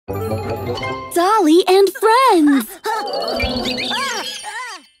Dolly and Friends!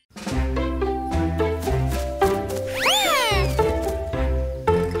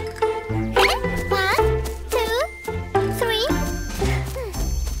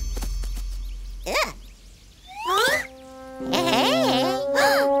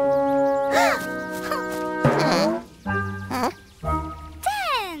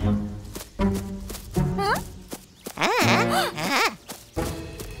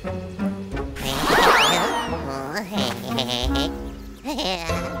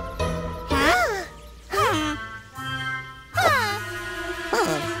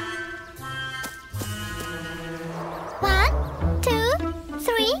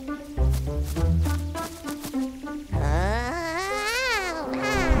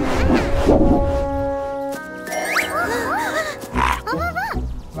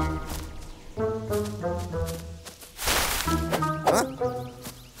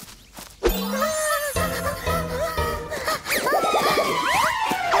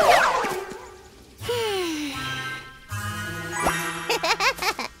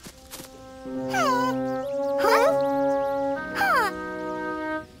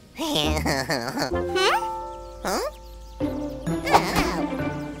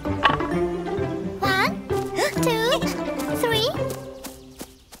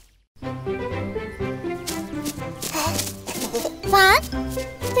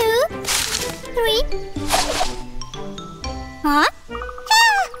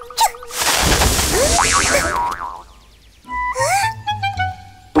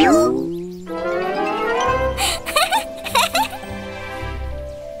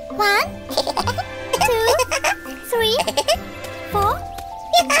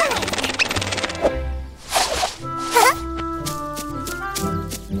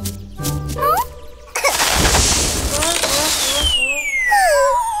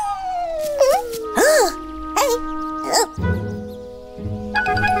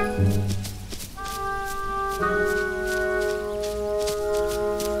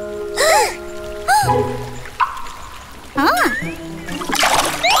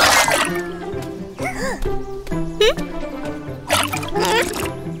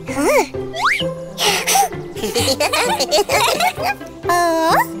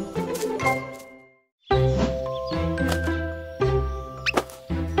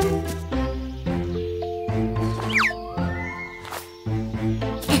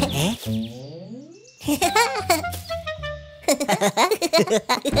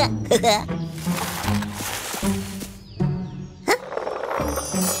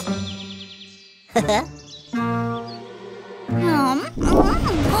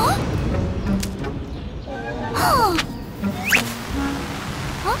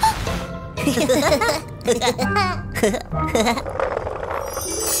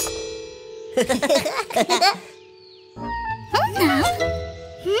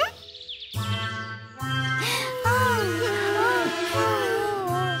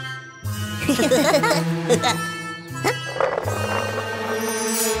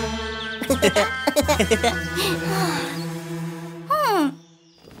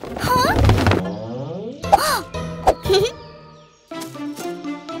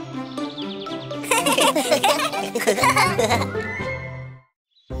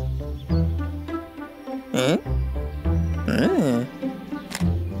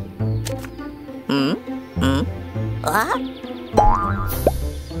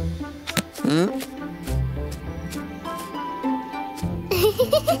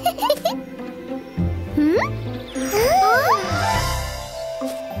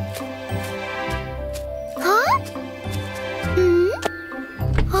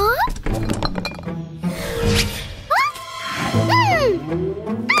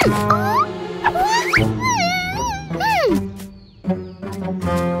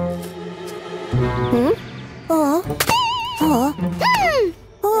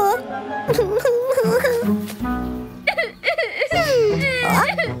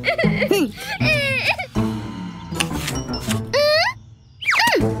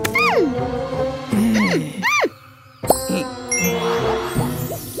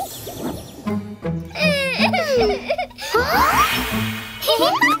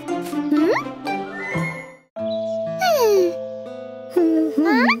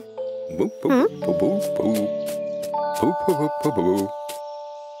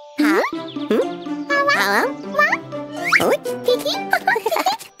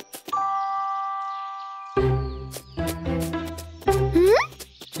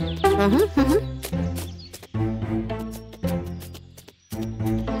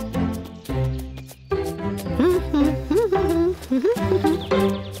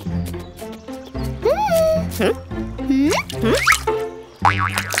 Hello.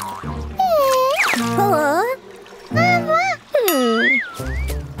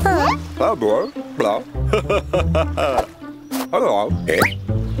 Hello.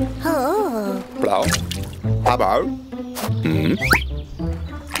 Hello. Hello.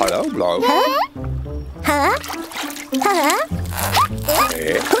 Hello, hello.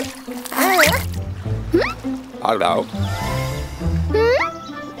 Hello.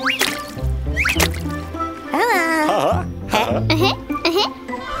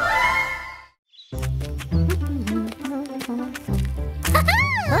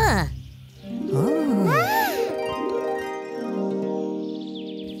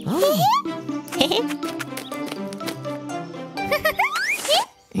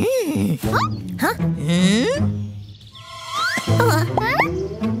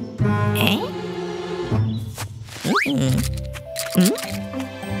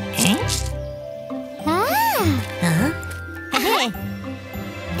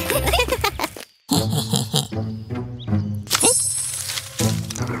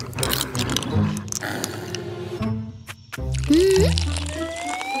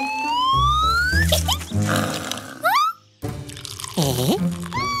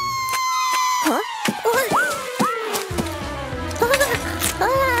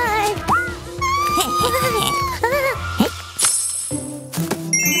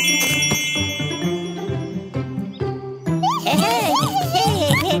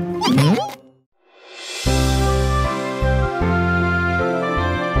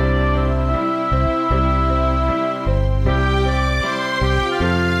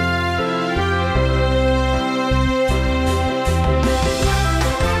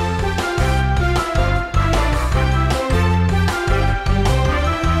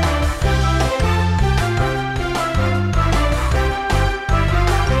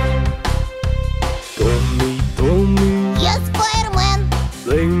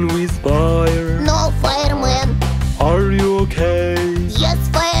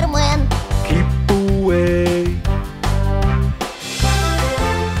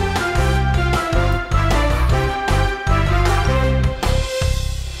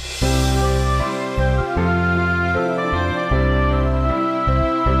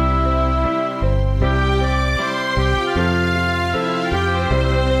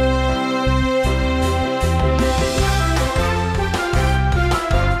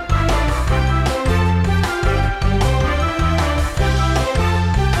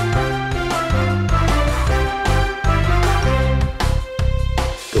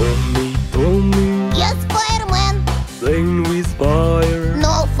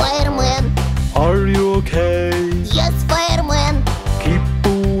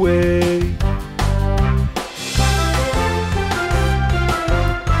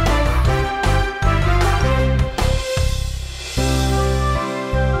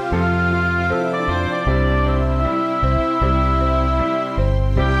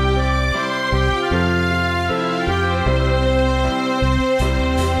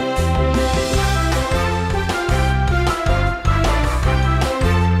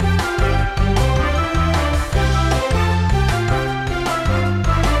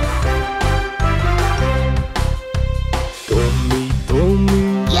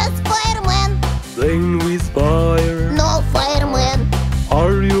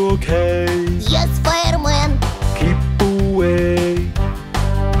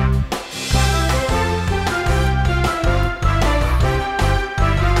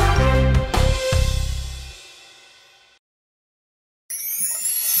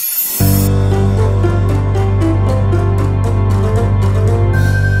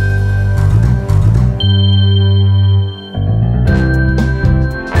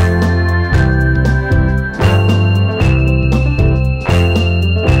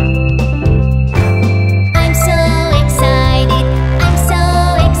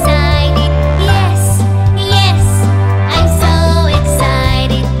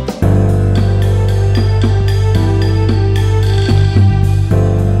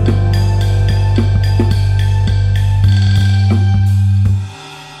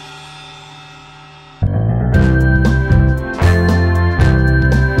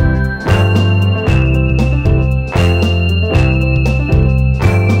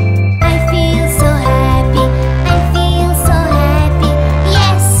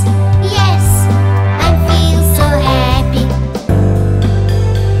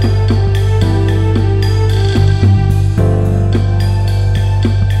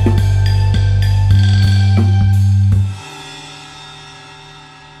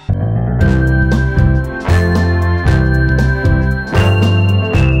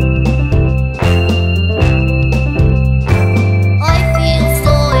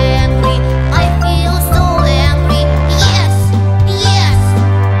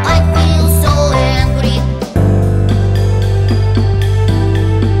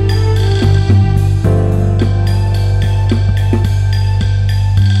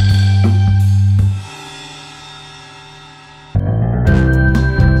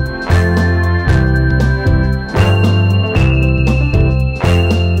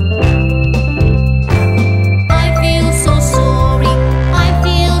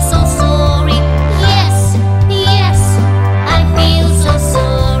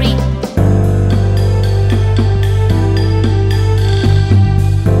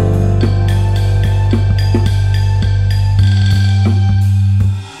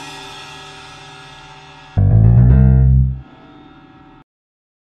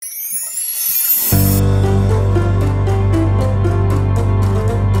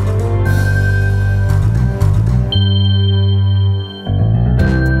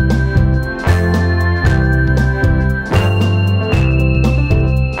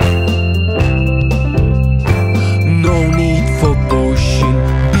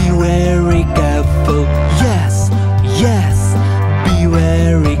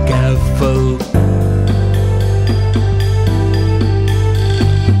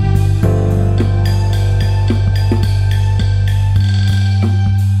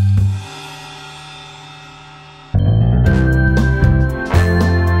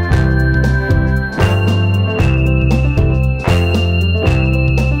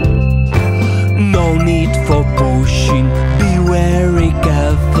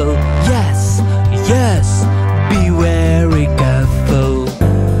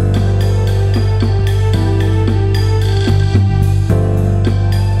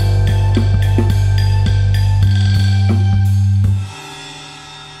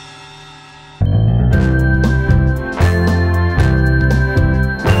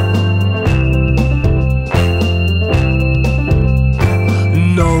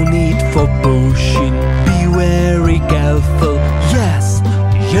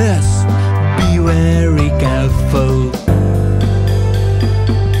 yes, be very careful.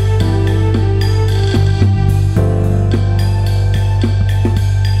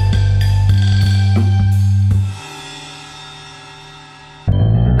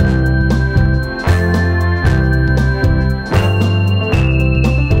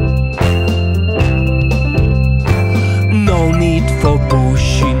 No need for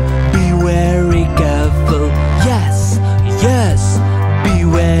pushing, be very careful. Yes, yes, be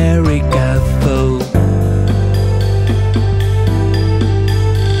very careful.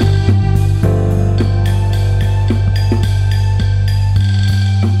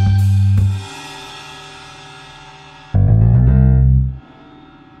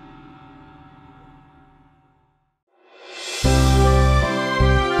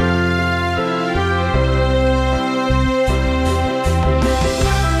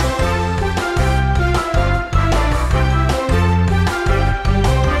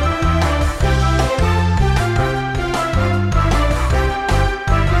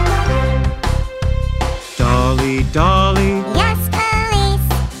 Dolly, Dolly, Yes, police.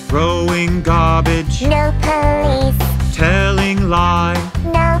 throwing garbage, No police. telling lie,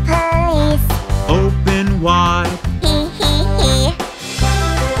 No police. open wide. Hee hee hee.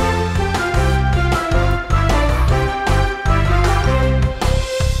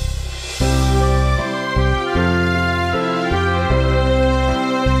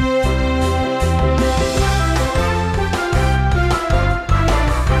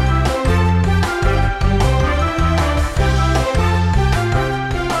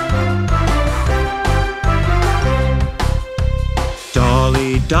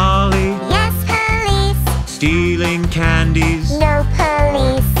 Dolly, Dolly, Yes, police. stealing candies, No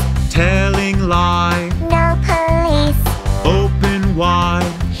police. telling lie, No police. open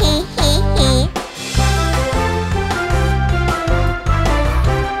wide. Hee hee hee.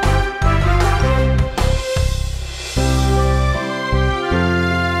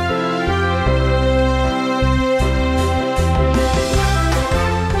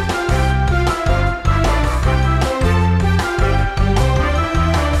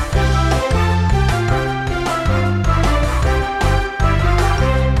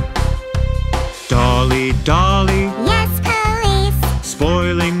 Dolly, Dolly, Yes, police.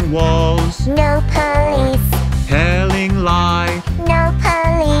 spoiling walls, No police. telling lie, No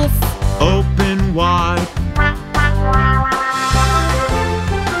police. open wide.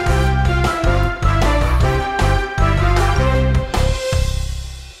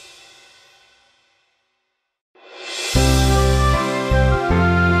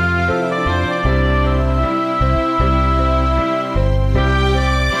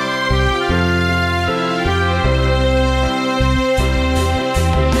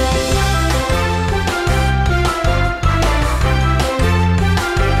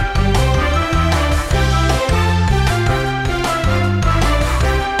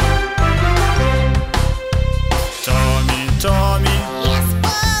 Tommy, Tommy, Yes,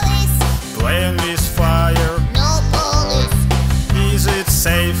 police. playing with fire. No police. Is it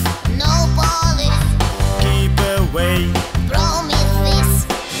safe? No police. Keep away. Promise this.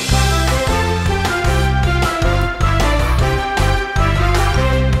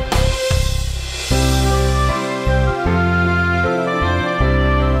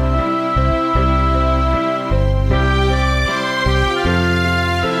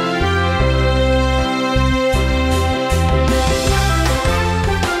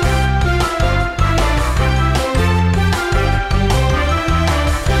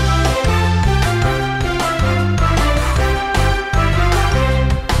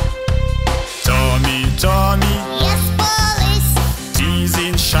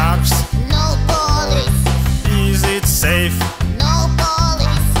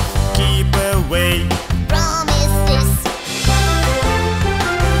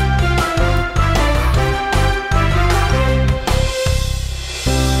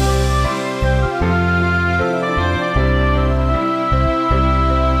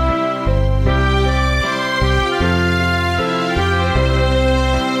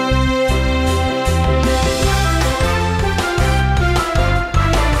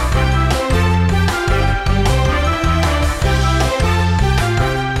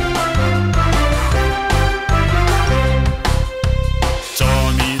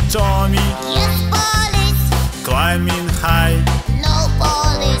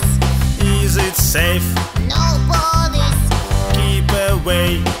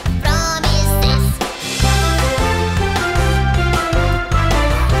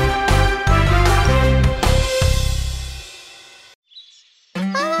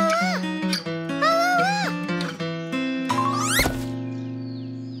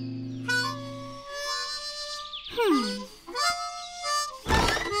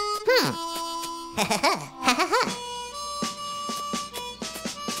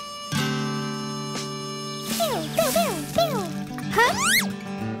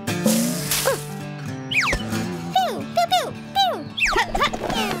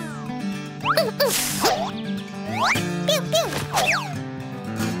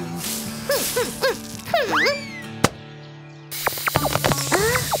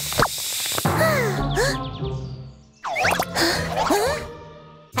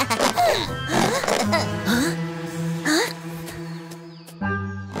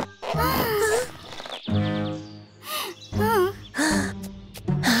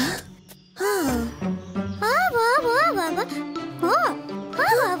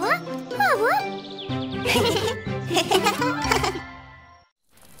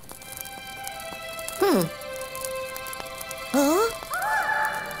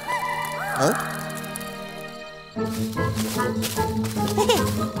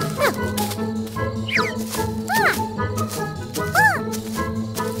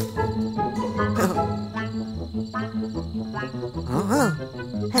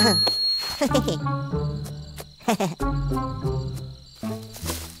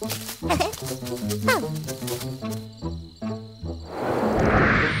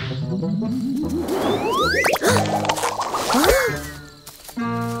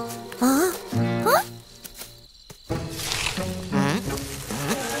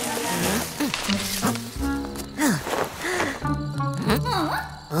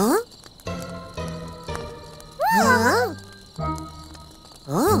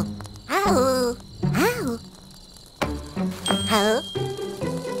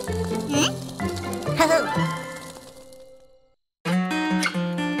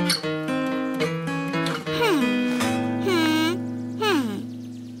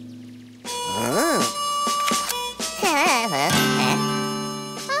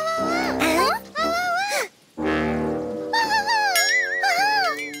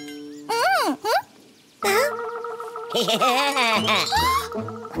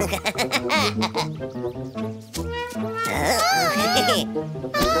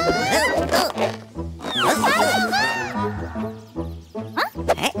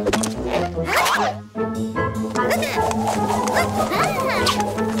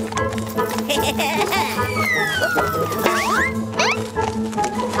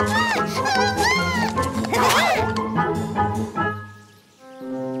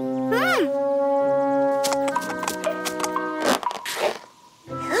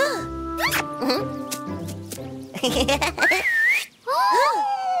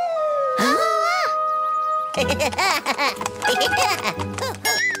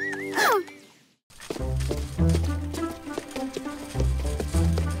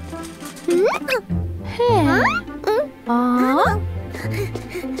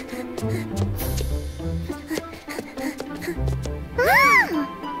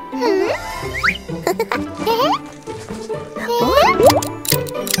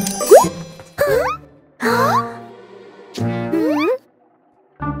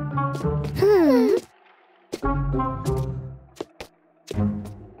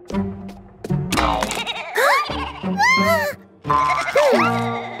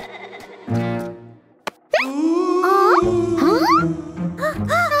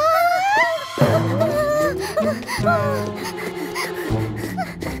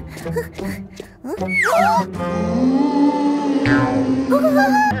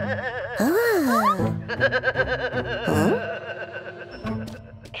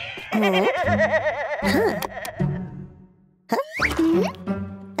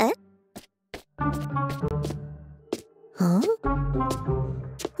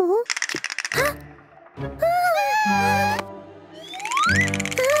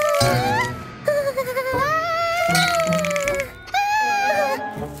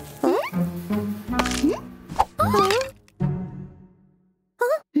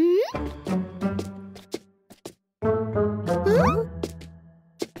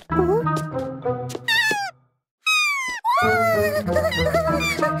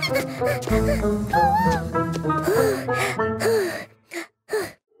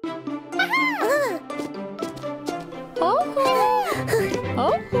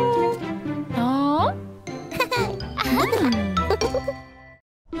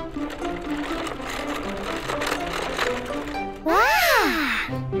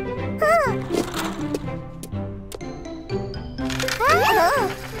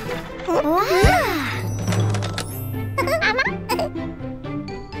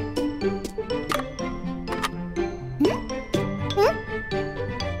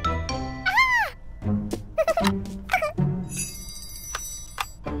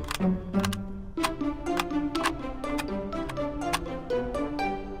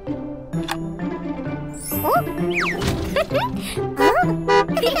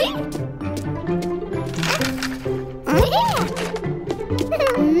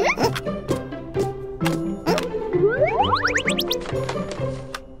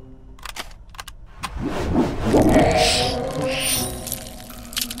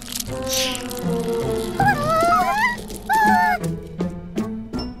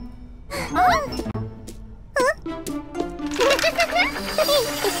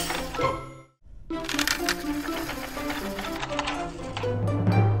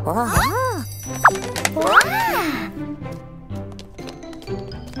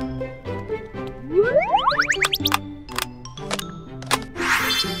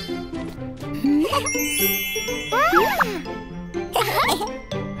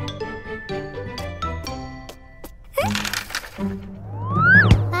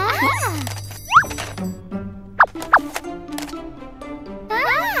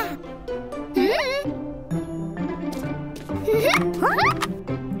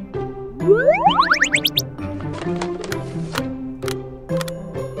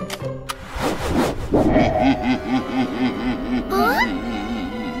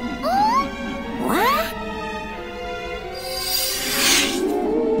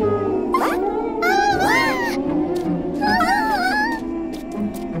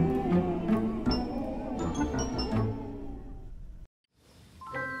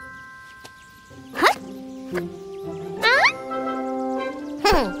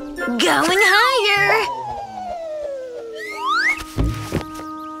 Going higher!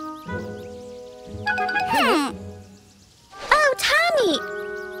 Oh, Tommy!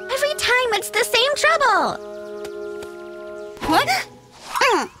 Every time it's the same trouble! What?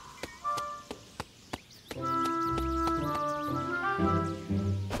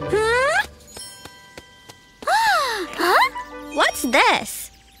 What's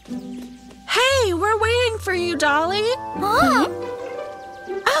this? Hey, we're waiting for you, Dolly.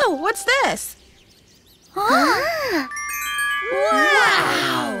 Oh, what's this? Wow!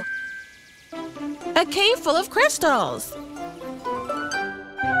 A cave full of crystals.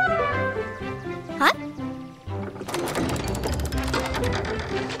 Huh?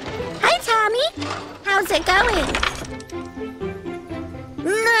 Hi, Tommy. How's it going?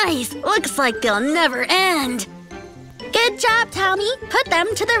 Nice! Looks like they'll never end. Good job, Tommy. Put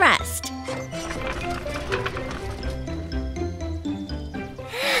them to the rest.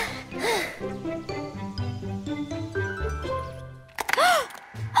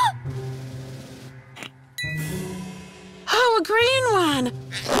 Oh, a green one.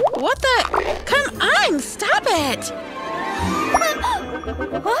 What the? Come on, stop it.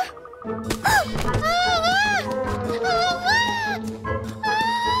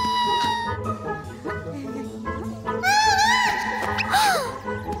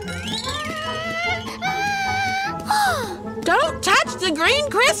 Don't touch the green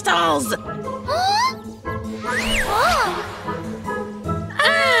crystals.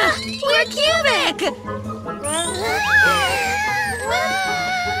 Ah, we're cubic.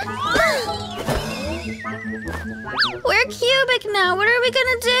 We're cubic now. What are we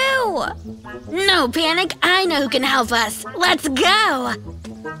gonna do? No panic. I know who can help us. Let's go.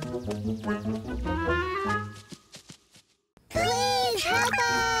 Please help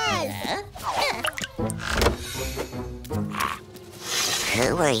us!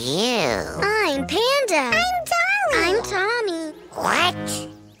 Who are you? I'm Panda. I'm Dolly. I'm Tommy. What?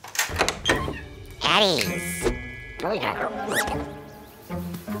 Eddies.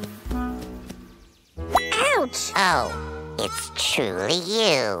 Ouch! Oh, it's truly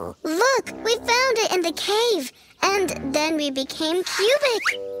you. Look, we found it in the cave, and then we became cubic.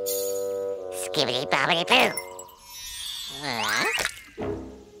 Skibbity bobbity boo.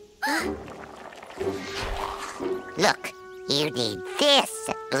 Look, you need this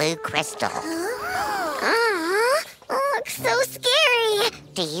blue crystal. Looks so scary.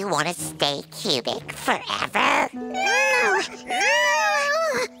 Do you want to stay cubic forever? No.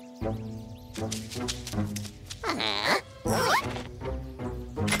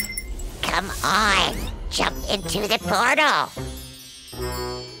 Come on, jump into the portal.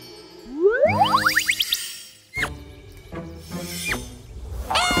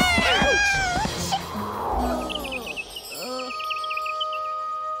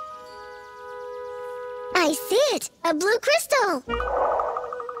 I see it. A blue crystal.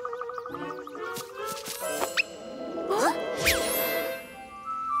 Run!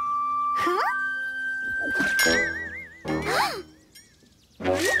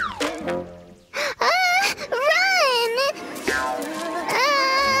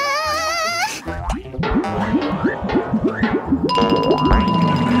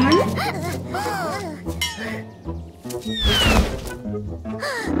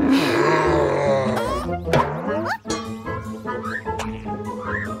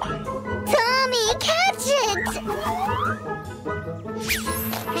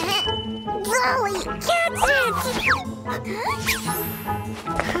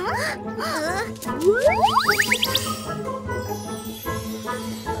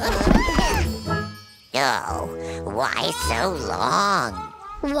 Oh, why so long?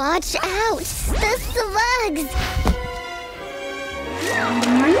 Watch out! The slugs!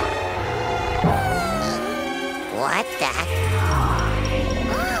 What the?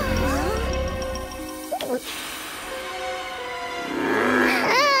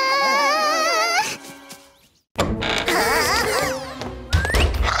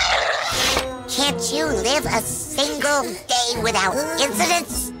 Can't you live a single day without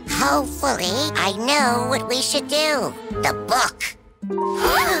incidents? Hopefully, I know what we should do. The book.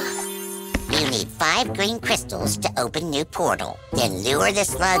 You need 5 green crystals to open new portal. Then lure the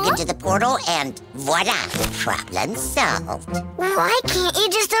slug into the portal and voila, problem solved. Why can't you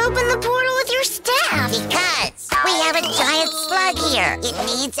just open the portal with your staff? Because we have a giant slug here. It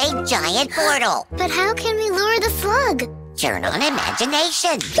needs a giant portal. But how can we lure the slug? Turn on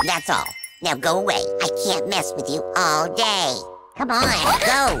imagination. That's all. Now go away. I can't mess with you all day. Come on,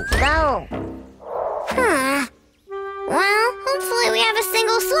 go. Well, hopefully we have a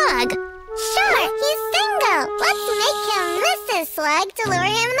single slug. Sure, he's single. Let's make him miss his slug to lure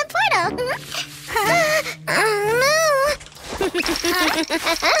him in the portal. No.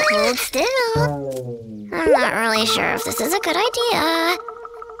 Hold still. I'm not really sure if this is a good idea.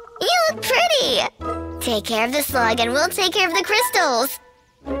 You look pretty. Take care of the slug and we'll take care of the crystals.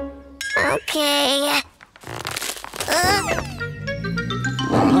 Okay.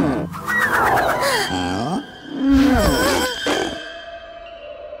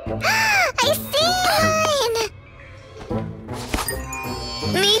 I see mine!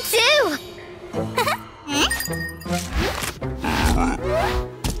 Me too!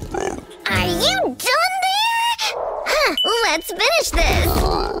 Are you done there? Let's finish this!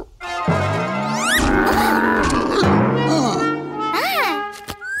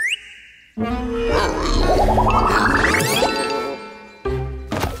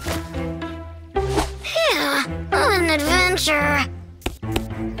 What an adventure!